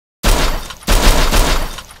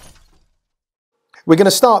We're going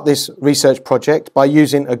to start this research project by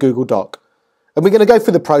using a Google Doc. And we're going to go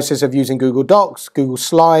through the process of using Google Docs, Google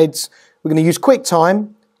Slides. We're going to use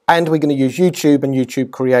QuickTime, and we're going to use YouTube and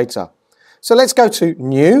YouTube Creator. So let's go to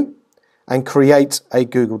New and create a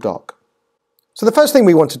Google Doc. So the first thing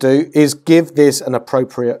we want to do is give this an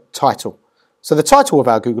appropriate title. So the title of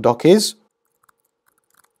our Google Doc is...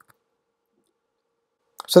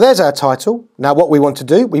 So there's our title. Now what we want to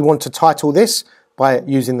do, we want to title this by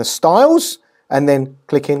using the styles and then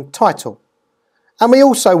clicking title. And we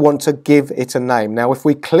also want to give it a name. Now if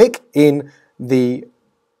we click in the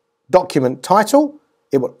document title,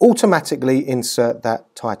 it will automatically insert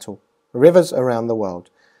that title, Rivers Around the World.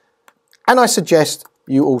 And I suggest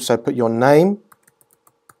you also put your name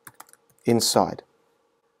inside.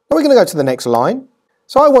 Now we're going to go to the next line.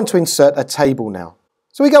 So I want to insert a table now.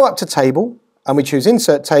 So we go up to table and we choose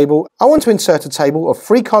insert table. I want to insert a table of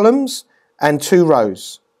 3 columns and 2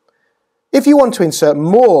 rows. If you want to insert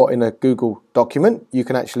more in a Google document, you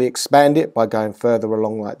can actually expand it by going further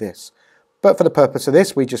along like this. But for the purpose of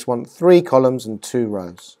this, we just want 3 columns and 2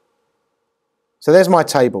 rows. So there's my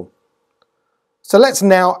table. So let's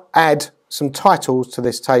now add some titles to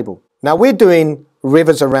this table. Now we're doing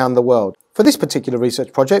rivers around the world. For this particular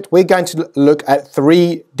research project, we're going to look at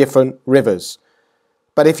 3 different rivers.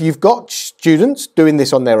 But if you've got students doing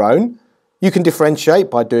this on their own, you can differentiate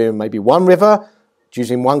by doing maybe 1 river,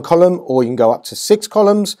 using 1 column, or you can go up to 6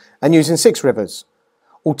 columns and using 6 rivers.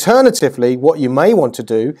 Alternatively, what you may want to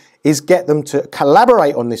do is get them to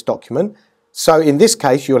collaborate on this document. So in this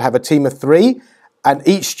case, you'll have a team of 3 and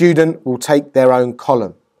each student will take their own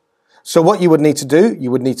column. So what you would need to do,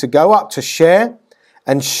 you would need to go up to share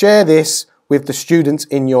and share this with the students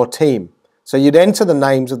in your team. So you'd enter the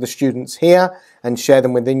names of the students here and share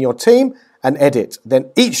them within your team and edit.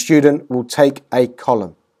 Then each student will take a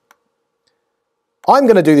column. I'm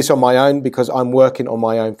going to do this on my own because I'm working on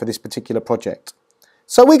my own for this particular project.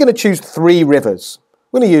 So we're going to choose 3 rivers.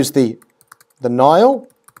 We're going to use the Nile,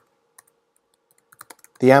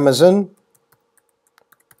 the Amazon,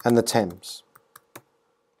 and the Thames.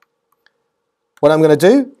 What I'm going to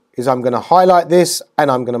do is I'm going to highlight this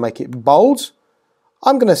and I'm going to make it bold.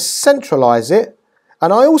 I'm going to centralize it.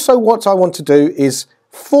 And what I want to do is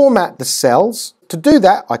format the cells. To do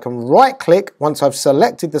that, I can right click once I've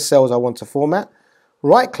selected the cells I want to format.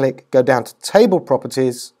 Right click, go down to table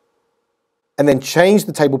properties, and then change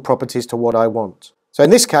the table properties to what I want. So in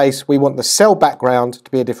this case, we want the cell background to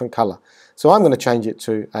be a different color. So I'm going to change it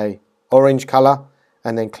to a orange color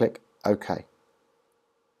and then click OK.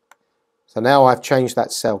 So now I've changed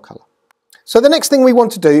that cell color. So the next thing we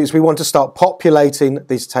want to do is we want to start populating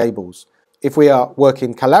these tables. If we are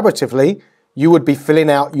working collaboratively, you would be filling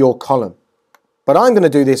out your column. But I'm going to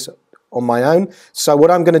do this on my own. So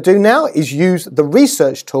what I'm going to do now is use the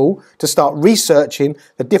research tool to start researching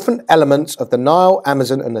the different elements of the Nile,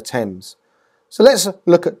 Amazon and the Thames. So let's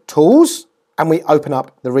look at tools and we open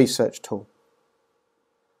up the research tool.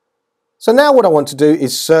 So now what I want to do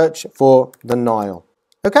is search for the Nile.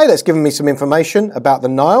 Okay, that's given me some information about the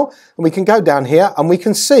Nile and we can go down here and we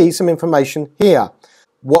can see some information here.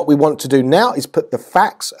 What we want to do now is put the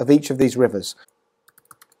facts of each of these rivers.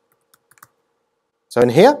 So in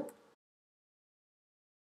here,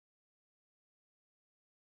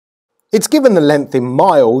 it's given the length in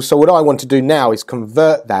miles, so what I want to do now is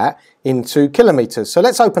convert that into kilometers. So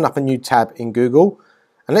let's open up a new tab in Google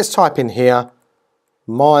and let's type in here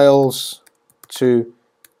miles to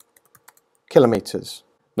kilometers.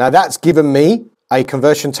 Now that's given me a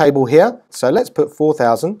conversion table here. So let's put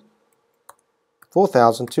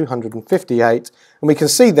 4,258 and we can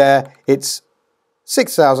see there it's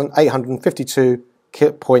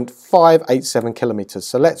 6,852.587 kilometers.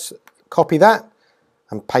 So let's copy that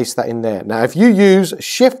and paste that in there. Now if you use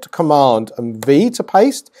Shift, Command and V to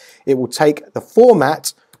paste, it will take the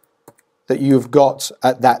format that you've got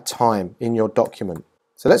at that time in your document.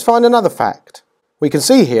 So let's find another fact. We can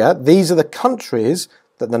see here, these are the countries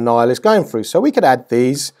that the Nile is going through. So we could add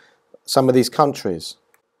some of these countries.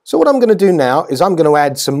 So what I'm going to do now is I'm going to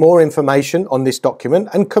add some more information on this document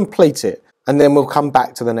and complete it. And then we'll come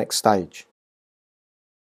back to the next stage.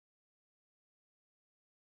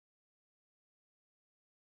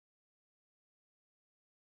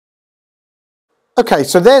 Okay,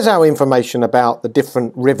 so there's our information about the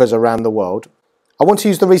different rivers around the world. I want to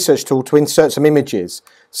use the research tool to insert some images.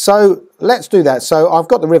 So let's do that. So I've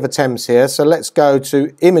got the River Thames here. So let's go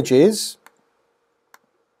to Images.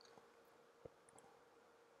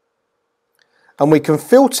 And we can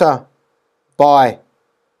filter by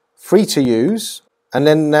free to use. And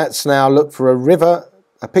then let's now look for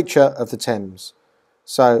a picture of the Thames.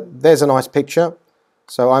 So there's a nice picture.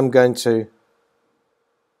 So I'm going to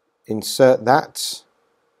insert that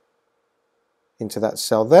into that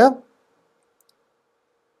cell there.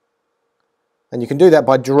 And you can do that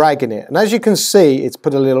by dragging it. And as you can see, it's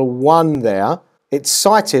put a little 1 there. It's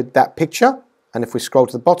cited that picture. And if we scroll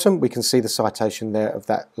to the bottom, we can see the citation there of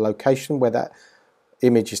that location where that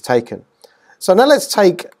image is taken. So now let's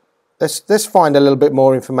find a little bit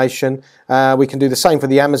more information. We can do the same for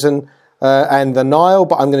the Amazon and the Nile,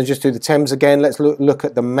 but I'm going to just do the Thames again. Let's look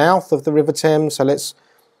at the mouth of the River Thames. So let's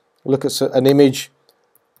look at an image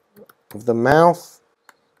of the mouth.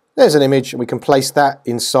 There's an image, and we can place that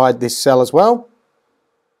inside this cell as well.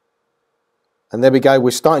 And there we go,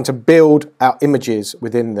 we're starting to build our images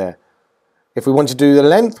within there. If we want to do the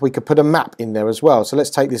length, we could put a map in there as well. So let's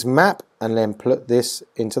take this map and then put this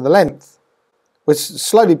into the length. We're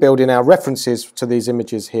slowly building our references to these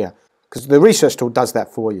images here, because the research tool does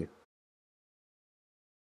that for you.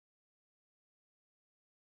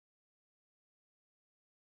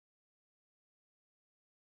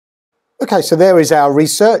 Okay, so there is our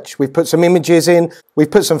research. We've put some images in,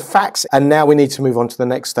 we've put some facts, and now we need to move on to the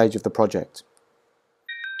next stage of the project.